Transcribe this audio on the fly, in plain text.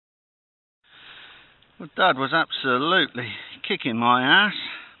Well, Dad was absolutely kicking my ass,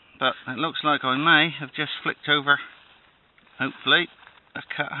 but it looks like I may have just flicked over, hopefully, a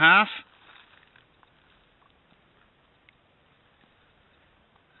cut half.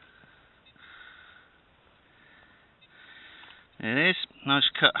 It is, nice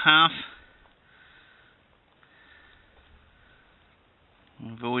cut half.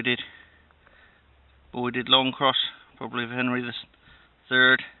 Avoided long cross, probably of Henry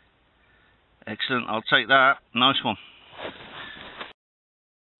III. Excellent, I'll take that. Nice one.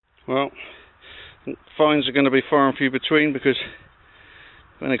 Well, fines are going to be far and few between because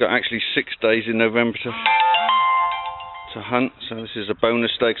we've only got actually 6 days in November to hunt, so this is a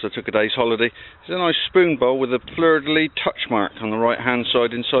bonus day because I took a day's holiday. It's a nice spoon bowl with a fleur-de-lis touch mark on the right hand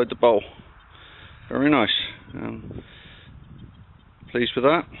side inside the bowl. Very nice. Pleased with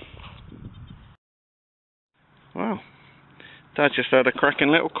that. Wow. Dad just had a cracking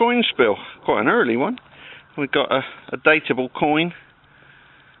little coin spill, quite an early one. We've got a dateable coin,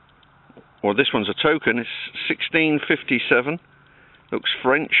 or this one's a token, it's 1657, looks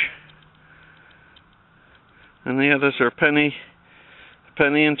French, and the others are a penny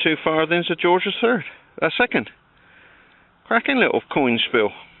and 2 farthings of George III, a second. Cracking little coin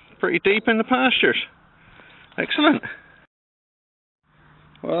spill, pretty deep in the pastures. Excellent.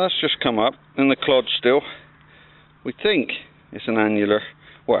 Well, that's just come up in the clod still. We think it's an annular,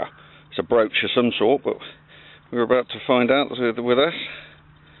 well, it's a brooch of some sort, but we're about to find out with us.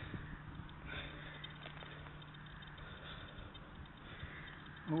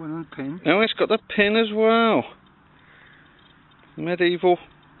 Oh, and a pin. Oh, it's got the pin as well. Medieval.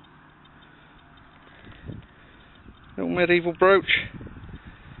 Little medieval brooch.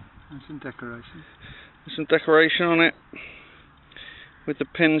 And some decoration. There's some decoration on it, with the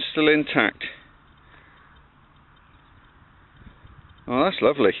pin still intact. Oh, that's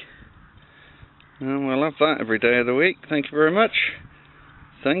lovely. We'll have that every day of the week. Thank you very much.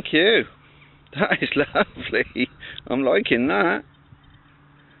 Thank you. That is lovely. I'm liking that.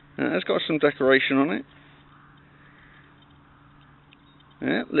 It's got some decoration on it.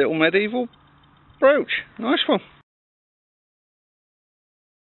 Yeah, little medieval brooch. Nice one.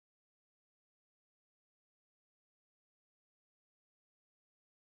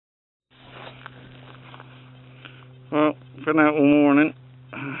 Well, been out all morning.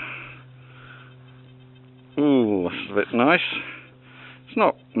 Ooh, that's a bit nice. It's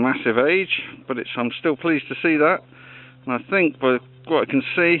not massive age, but I'm still pleased to see that. And I think by what I can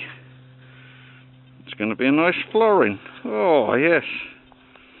see, it's going to be a nice florin. Oh, yes.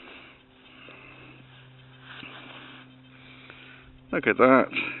 Look at that.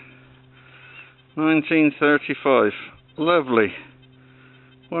 1935. Lovely.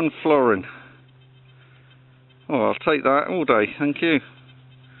 1 florin. Oh, I'll take that all day, thank you.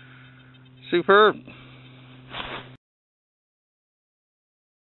 Superb.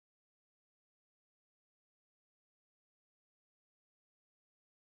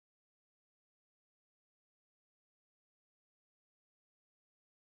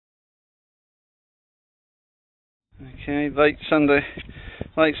 Okay, late Sunday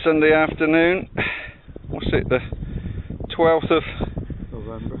afternoon. What's it, the 12th of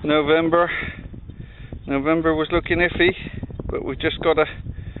November. November was looking iffy, but we've just got a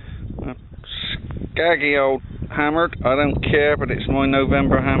scaggy old hammered. I don't care, but it's my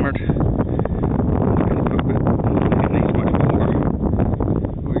November hammered.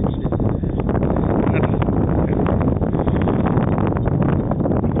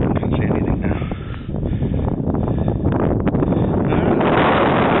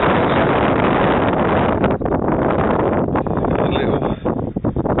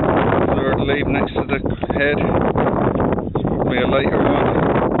 Next to the head, it's probably a later one.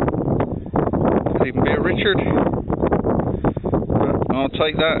 Could even be a Richard. But I'll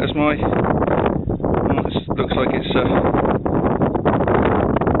take that as my. Oh, this looks like it's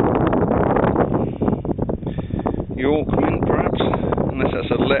York mint, perhaps, unless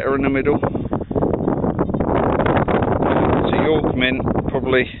that's a letter in the middle. It's a York mint,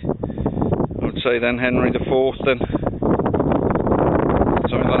 probably. I would say then Henry IV, then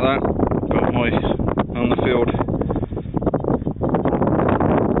something like that. On the field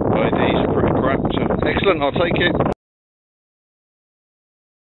IDs are pretty crap, so excellent, I'll take it.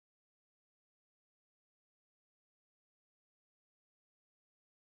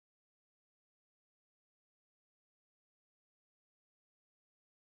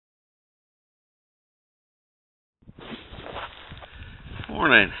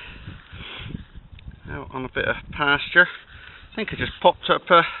 Morning. Out on a bit of pasture. I think I just popped up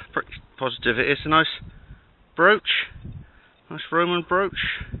pretty positive it is a nice brooch, nice Roman brooch.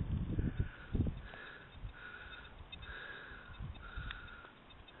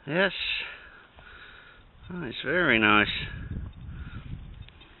 Yes. Oh, it's very nice.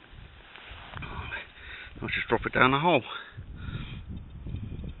 I'll just drop it down the hole.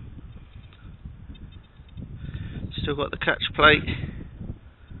 Still got the catch plate.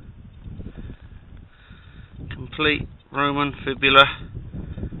 Complete Roman fibula.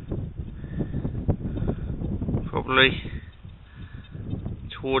 Probably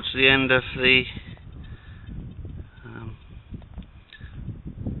towards the end of the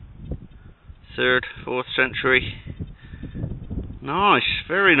 3rd, 4th century. Nice,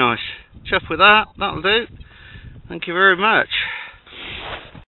 very nice. Chuff with that, that'll do. Thank you very much.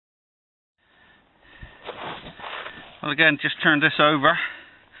 Well, again, just turn this over.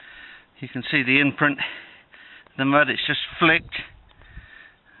 You can see the imprint, the mud, it's just flicked.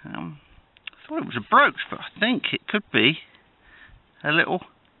 I thought it was a brooch, but I think it could be a little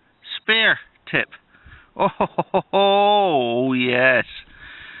spear tip. Oh, yes.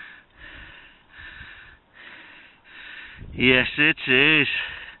 Yes, it is.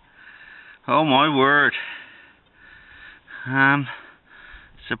 Oh my word.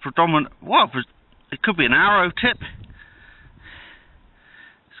 It's a predominant. What? It could be an arrow tip.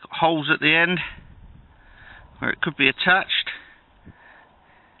 It's got holes at the end where it could be attached.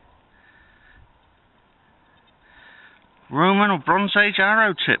 Roman or Bronze Age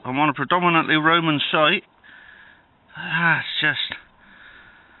arrow tip. I'm on a predominantly Roman site. That's just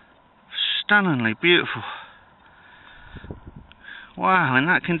stunningly beautiful. Wow, in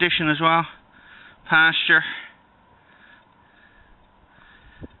that condition as well. Pasture.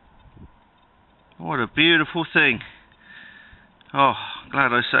 What a beautiful thing. Oh,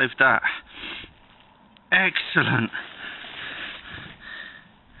 glad I saved that. Excellent.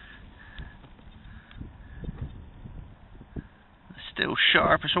 Still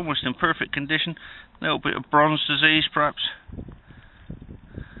sharp, it's almost in perfect condition. A little bit of bronze disease perhaps.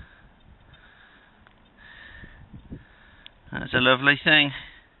 That's a lovely thing.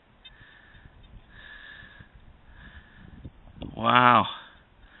 Wow.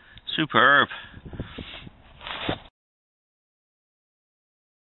 Superb.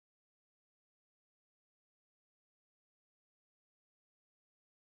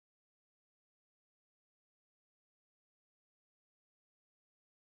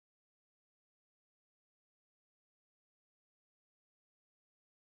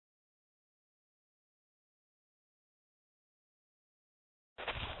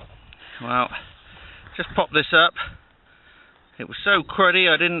 Well, just pop this up. It was so cruddy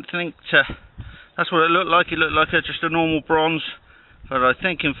I didn't think to... That's what it looked like. It looked like just a normal bronze. But I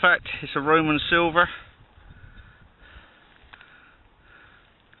think in fact it's a Roman silver.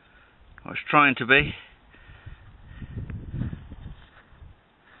 I was trying to be.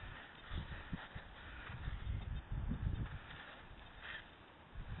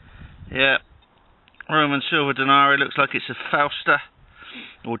 Yeah. Roman silver denarii. Looks like it's a Fausta.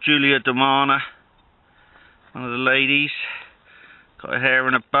 Or Julia Domana. One of the ladies. Got her hair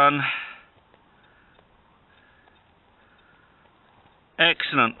in a bun.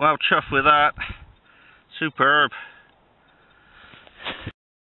 Excellent. Well chuffed with that. Superb.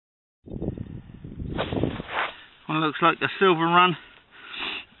 Well, looks like the silver run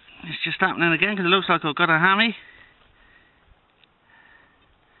is just happening again because it looks like I've got a hammy.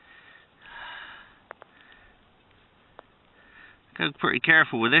 Go pretty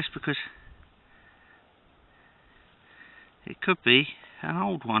careful with this because it could be an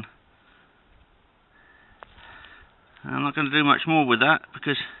old one. I'm not going to do much more with that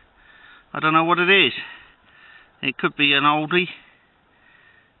because I don't know what it is. It could be an oldie.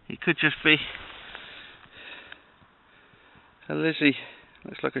 It could just be a Lizzie.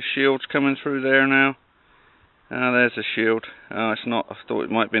 Looks like a shield's coming through there now. Ah, there's a shield. Oh, it's not. I thought it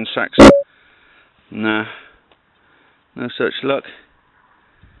might have been Saxon. Nah. No such luck.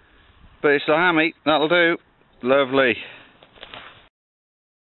 But it's a hammy. That'll do. Lovely.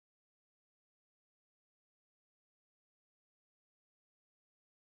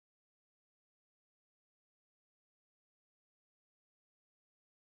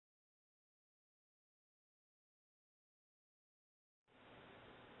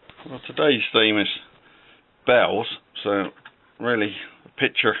 Well, today's theme is bells, so really the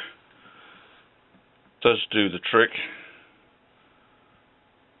picture does do the trick.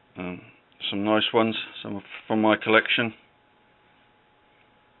 Some nice ones, some from my collection.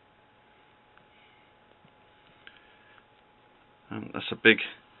 That's a big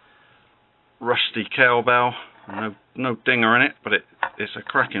rusty cowbell. No dinger in it, but it's a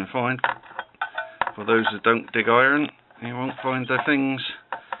cracking find. For those that don't dig iron, you won't find the things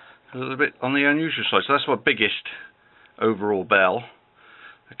a little bit on the unusual side. So that's my biggest overall bell.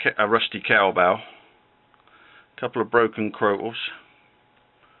 a rusty cowbell, a couple of broken crotals.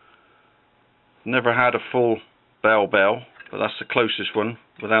 Never had a full bell, but that's the closest one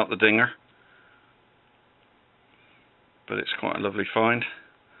without the dinger. But it's quite a lovely find.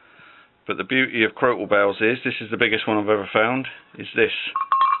 But the beauty of crotal bells is, this is the biggest one I've ever found, is this.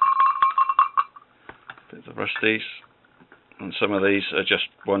 Bit of the rusties, and some of these are just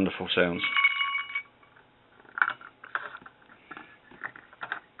wonderful sounds.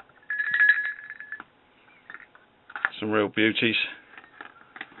 Some real beauties.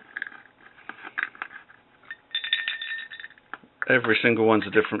 Every single one's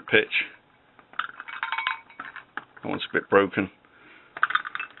a different pitch. That one's a bit broken.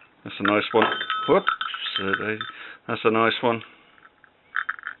 That's a nice one. Whoops! That's a nice one.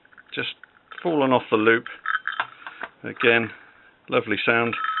 Just fallen off the loop. Again, lovely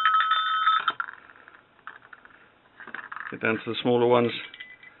sound. Get down to the smaller ones.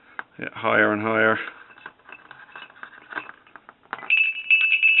 Get higher and higher.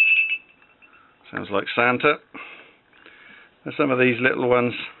 Sounds like Santa. And some of these little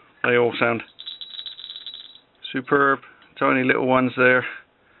ones, they all sound superb. Tiny little ones there.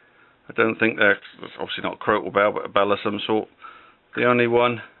 I don't think they're, obviously not a crotal bell, but a bell of some sort. The only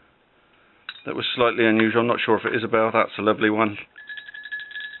one that was slightly unusual, I'm not sure if it is a bell, that's a lovely one.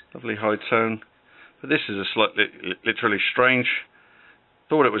 Lovely high tone. But this is a slightly, literally strange.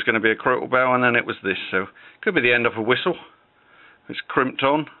 Thought it was going to be a crotal bell, and then it was this. So, could be the end of a whistle. It's crimped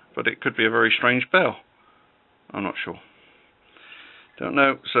on, but it could be a very strange bell. I'm not sure. Don't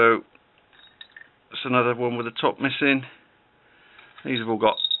know. So, that's another one with the top missing. These have all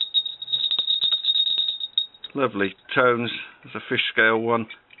got lovely tones. There's a fish scale one,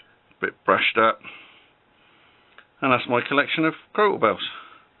 a bit brushed up. And that's my collection of crotal bells.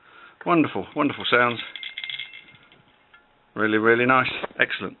 Wonderful, wonderful sounds. Really, really nice.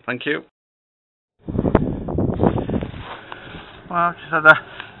 Excellent. Thank you. Well, just had a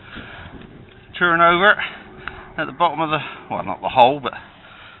turn over at the bottom of the, well, not the hole, but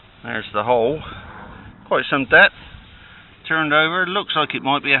there's the hole. Quite some depth. Turned over. It looks like it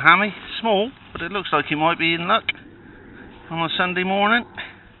might be a hammy. Small, but it looks like it might be in luck on a Sunday morning.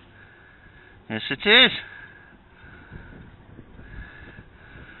 Yes, it is.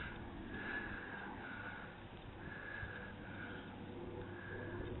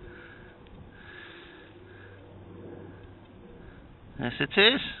 Yes, it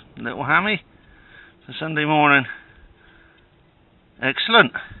is. Little hammy for Sunday morning.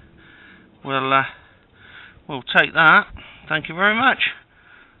 Excellent. We'll take that. Thank you very much.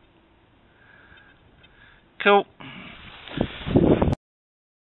 Cool.